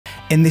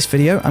In this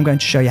video, I'm going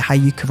to show you how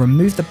you can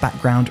remove the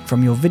background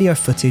from your video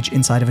footage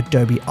inside of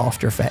Adobe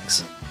After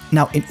Effects.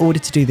 Now, in order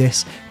to do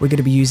this, we're going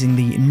to be using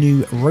the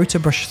new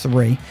Rotobrush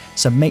 3,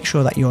 so make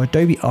sure that your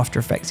Adobe After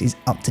Effects is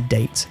up to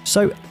date.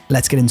 So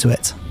let's get into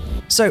it.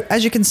 So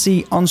as you can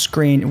see on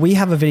screen, we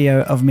have a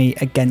video of me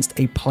against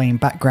a plain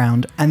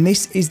background, and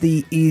this is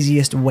the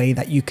easiest way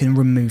that you can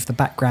remove the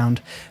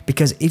background,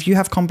 because if you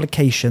have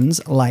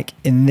complications, like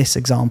in this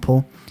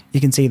example, you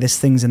can see there's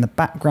things in the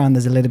background,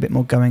 there's a little bit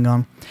more going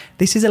on.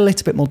 This is a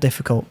little bit more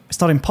difficult. It's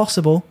not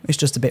impossible, it's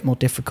just a bit more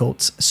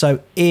difficult.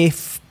 So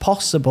if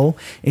possible,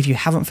 if you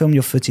haven't filmed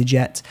your footage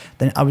yet,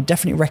 then I would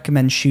definitely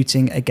recommend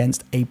shooting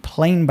against a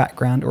plain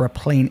background or a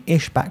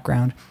plain-ish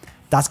background.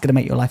 That's gonna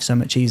make your life so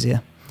much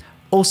easier.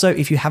 Also,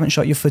 if you haven't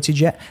shot your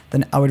footage yet,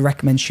 then I would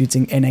recommend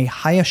shooting in a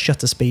higher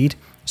shutter speed.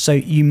 So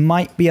you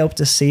might be able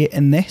to see it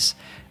in this.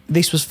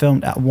 This was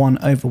filmed at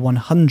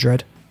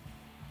 1/100,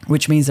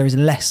 which means there is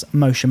less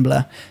motion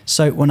blur.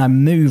 So when I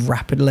move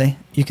rapidly,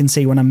 you can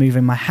see when I'm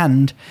moving my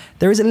hand,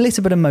 there is a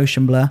little bit of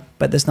motion blur,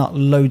 but there's not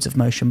loads of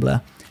motion blur.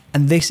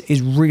 And this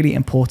is really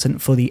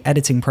important for the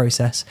editing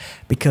process,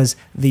 because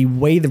the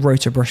way the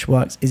Rotobrush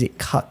works is it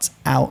cuts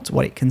out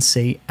what it can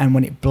see, and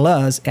when it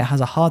blurs, it has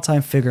a hard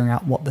time figuring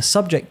out what the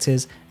subject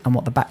is and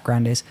what the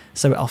background is,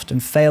 so it often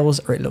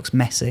fails or it looks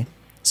messy.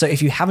 So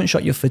if you haven't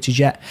shot your footage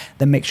yet,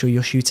 then make sure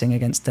you're shooting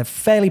against a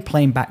fairly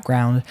plain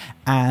background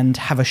and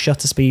have a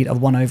shutter speed of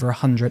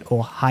 1/100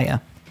 or higher.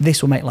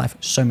 This will make life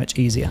so much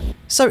easier.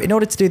 So in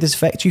order to do this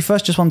effect, you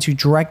first just want to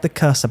drag the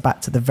cursor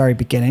back to the very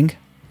beginning.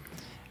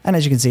 And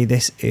as you can see,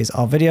 this is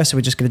our video. So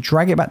we're just going to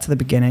drag it back to the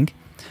beginning.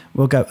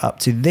 We'll go up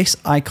to this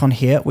icon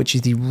here, which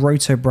is the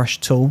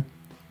Rotobrush tool.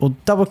 We'll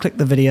double click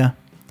the video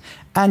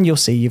and you'll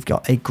see you've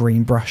got a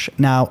green brush.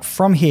 Now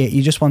from here,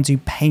 you just want to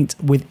paint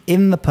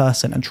within the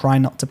person and try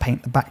not to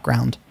paint the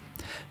background.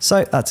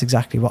 So that's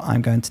exactly what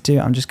I'm going to do.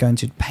 I'm just going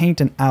to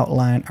paint an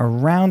outline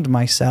around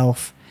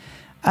myself,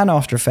 and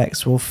After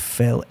Effects will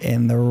fill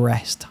in the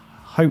rest,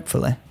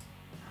 hopefully.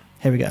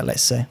 Here we go,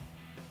 let's see.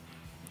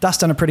 That's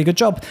done a pretty good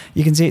job.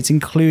 You can see it's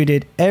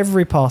included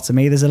every part of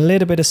me. There's a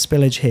little bit of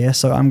spillage here,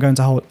 so I'm going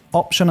to hold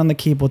Option on the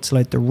keyboard to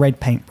load the red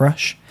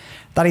paintbrush.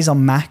 That is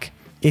on Mac.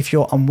 If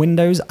you're on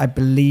Windows, I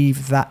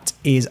believe that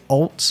is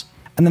Alt.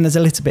 And then there's a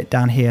little bit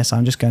down here, so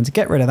I'm just going to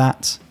get rid of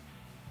that.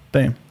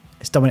 Boom,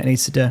 it's done what it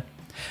needs to do.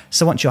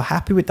 So once you're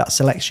happy with that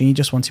selection, you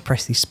just want to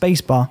press the space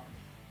bar.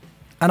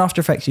 And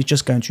After Effects is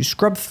just going to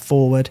scrub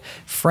forward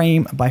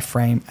frame by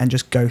frame and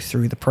just go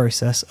through the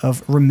process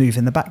of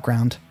removing the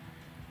background.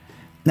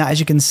 Now,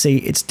 as you can see,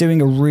 it's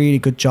doing a really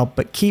good job,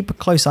 but keep a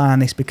close eye on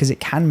this because it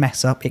can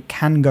mess up, it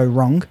can go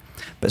wrong,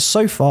 but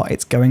so far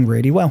it's going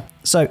really well.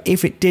 So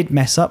if it did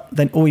mess up,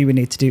 then all you would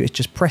need to do is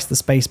just press the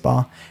space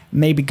bar,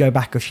 maybe go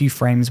back a few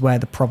frames where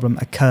the problem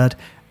occurred,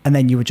 and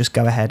then you would just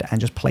go ahead and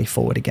just play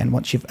forward again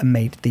once you've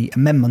made the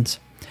amendment.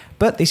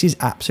 But this is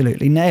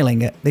absolutely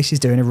nailing it. This is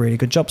doing a really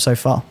good job so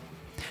far.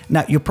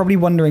 Now, you're probably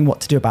wondering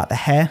what to do about the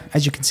hair.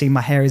 As you can see,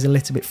 my hair is a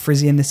little bit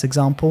frizzy in this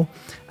example,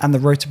 and the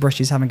Rotobrush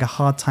is having a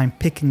hard time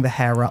picking the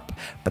hair up,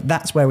 but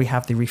that's where we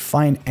have the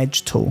Refine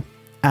Edge tool.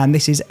 And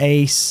this is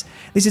a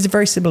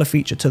very similar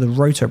feature to the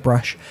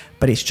Rotobrush,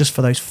 but it's just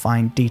for those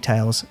fine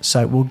details.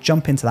 So we'll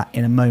jump into that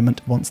in a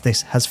moment once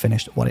this has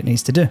finished what it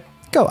needs to do.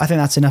 Go, I think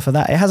that's enough of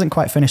that. It hasn't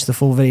quite finished the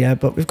full video,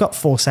 but we've got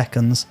 4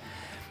 seconds.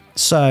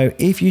 So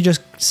if you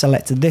just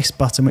select this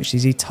button, which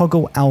is the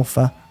Toggle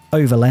Alpha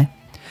Overlay,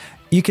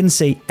 you can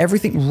see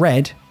everything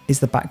red is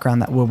the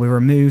background that will be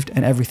removed,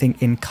 and everything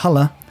in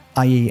color,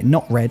 i.e.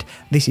 not red,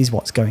 this is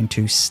what's going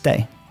to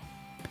stay.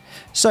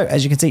 So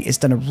as you can see, it's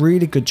done a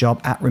really good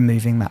job at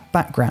removing that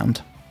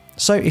background.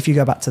 So if you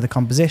go back to the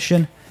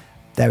composition,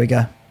 there we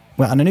go.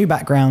 We're on a new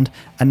background,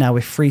 and now we're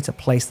free to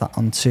place that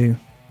onto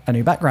a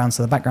new background.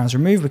 So the background's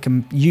removed, we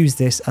can use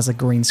this as a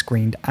green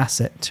screened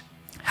asset.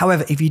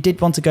 However, if you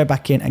did want to go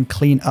back in and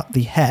clean up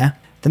the hair,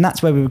 then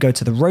that's where we would go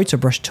to the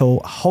Rotobrush tool,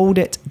 hold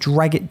it,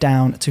 drag it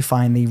down to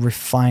find the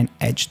Refine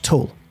Edge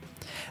tool.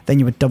 Then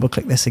you would double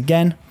click this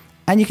again,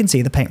 and you can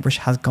see the paintbrush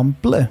has gone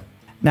blue.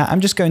 Now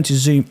I'm just going to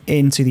zoom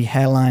into the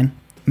hairline,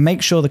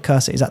 make sure the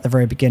cursor is at the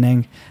very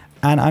beginning,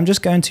 and I'm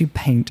just going to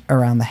paint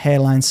around the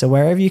hairline. So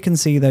wherever you can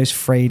see those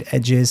frayed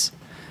edges,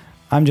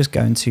 I'm just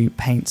going to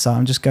paint. So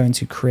I'm just going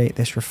to create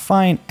this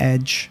Refine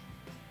Edge.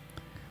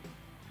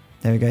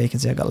 There we go, you can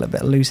see I've got a little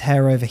bit of loose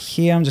hair over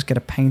here. I'm just going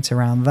to paint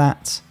around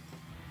that.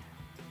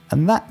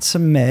 And that, to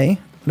me,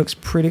 looks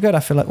pretty good. I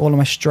feel like all of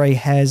my stray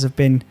hairs have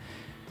been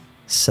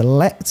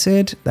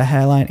selected. The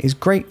hairline is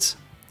great.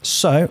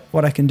 So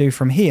what I can do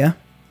from here,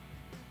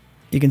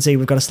 you can see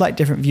we've got a slightly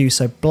different view.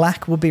 So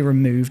black will be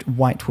removed,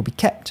 white will be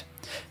kept.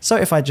 So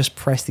if I just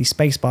press the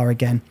spacebar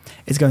again,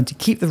 it's going to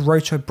keep the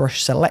Rotobrush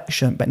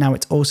selection, but now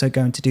it's also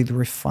going to do the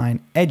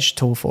Refine Edge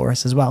tool for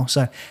us as well.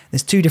 So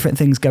there's 2 different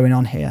things going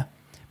on here,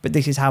 but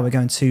this is how we're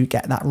going to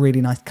get that really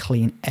nice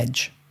clean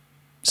edge.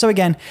 So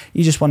again,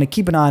 you just want to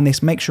keep an eye on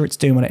this, make sure it's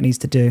doing what it needs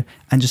to do,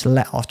 and just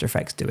let After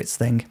Effects do its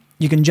thing.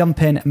 You can jump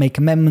in and make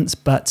amendments,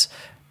 but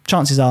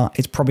chances are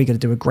it's probably going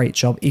to do a great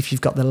job if you've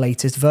got the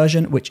latest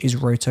version, which is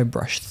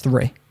Rotobrush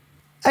 3.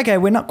 Okay,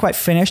 we're not quite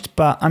finished,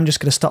 but I'm just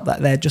going to stop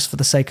that there just for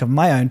the sake of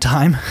my own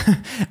time.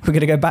 We're going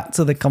to go back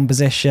to the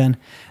composition.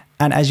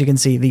 And as you can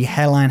see, the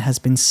hairline has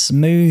been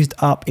smoothed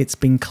up. It's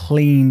been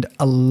cleaned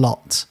a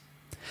lot.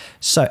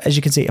 So as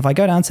you can see, if I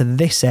go down to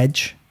this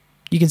edge,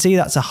 you can see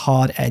that's a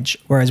hard edge.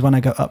 Whereas when I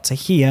go up to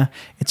here,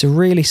 it's a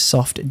really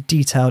soft,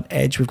 detailed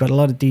edge. We've got a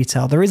lot of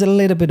detail. There is a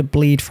little bit of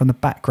bleed from the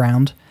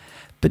background,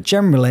 but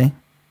generally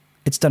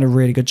it's done a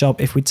really good job.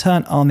 If we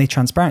turn on the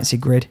transparency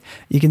grid,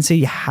 you can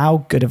see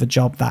how good of a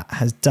job that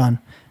has done.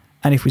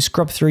 And if we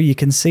scrub through, you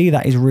can see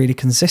that is really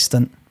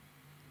consistent.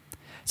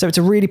 So it's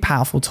a really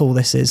powerful tool,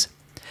 this is.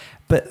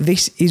 But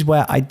this is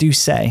where I do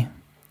say,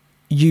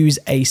 use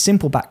a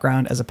simple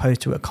background as opposed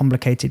to a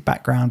complicated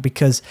background,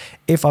 because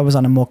if I was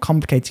on a more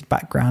complicated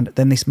background,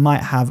 then this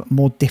might have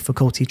more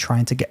difficulty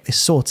trying to get this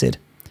sorted.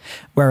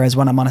 Whereas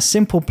when I'm on a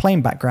simple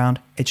plain background,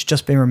 it's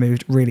just been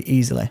removed really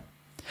easily.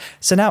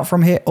 So now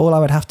from here, all I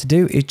would have to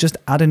do is just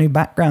add a new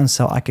background.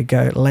 So I could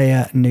go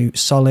layer, new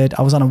solid.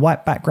 I was on a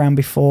white background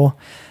before,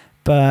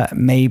 but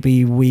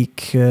maybe we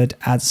could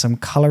add some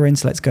color in.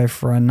 So let's go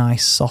for a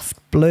nice soft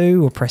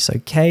blue. We'll press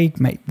OK,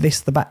 make this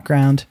the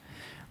background.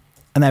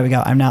 And there we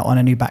go. I'm now on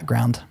a new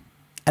background.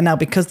 And now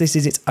because this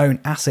is its own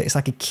asset, it's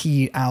like a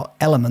keyed out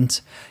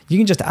element, you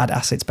can just add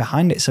assets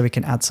behind it. So we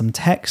can add some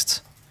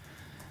text.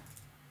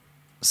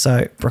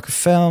 So Brooker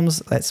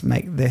Films, let's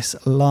make this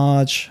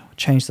large.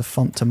 Change the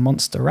font to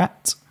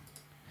Monsterrat.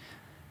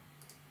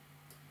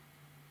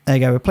 There you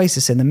go. We'll place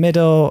this in the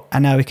middle.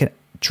 And now we can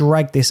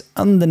drag this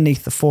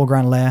underneath the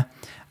foreground layer.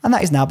 And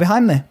that is now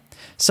behind me.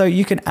 So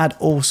you can add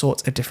all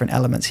sorts of different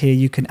elements here.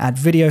 You can add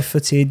video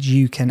footage.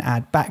 You can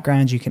add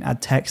backgrounds. You can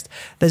add text.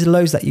 There's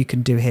loads that you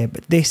can do here.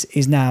 But this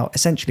is now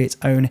essentially its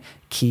own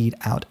keyed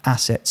out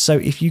asset. So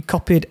if you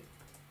copied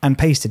and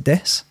pasted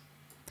this.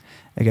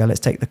 There you go. Let's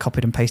take the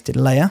copied and pasted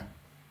layer.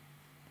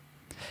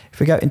 If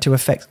we go into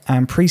effects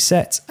and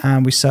presets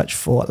and we search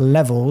for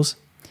levels,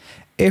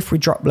 if we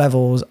drop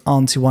levels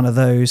onto one of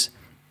those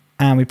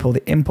and we pull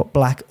the input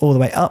black all the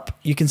way up,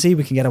 you can see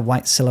we can get a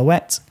white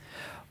silhouette.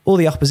 Or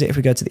the opposite, if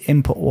we go to the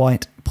input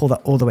white, pull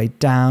that all the way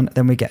down,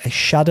 then we get a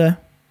shadow.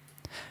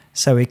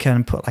 So we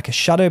can put like a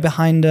shadow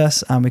behind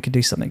us and we can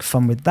do something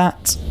fun with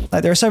that.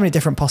 Like there are so many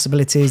different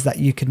possibilities that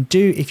you can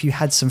do. If you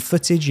had some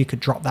footage, you could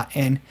drop that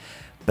in.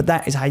 But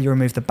that is how you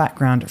remove the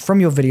background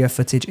from your video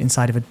footage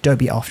inside of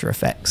Adobe After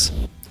Effects.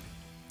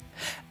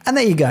 And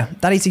there you go.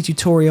 That is the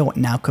tutorial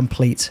now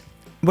complete.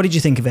 What did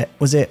you think of it?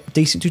 Was it a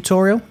decent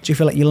tutorial? Do you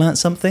feel like you learned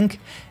something?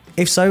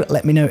 If so,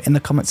 let me know in the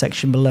comment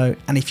section below.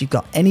 And if you've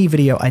got any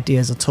video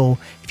ideas at all,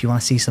 if you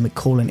want to see something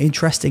cool and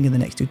interesting in the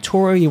next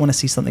tutorial, you want to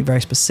see something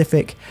very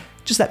specific,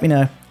 just let me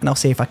know and I'll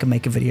see if I can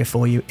make a video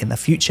for you in the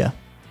future.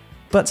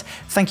 But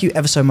thank you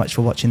ever so much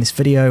for watching this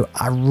video.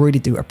 I really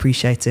do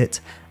appreciate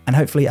it. And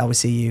hopefully I will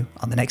see you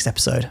on the next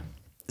episode.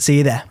 See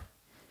you there.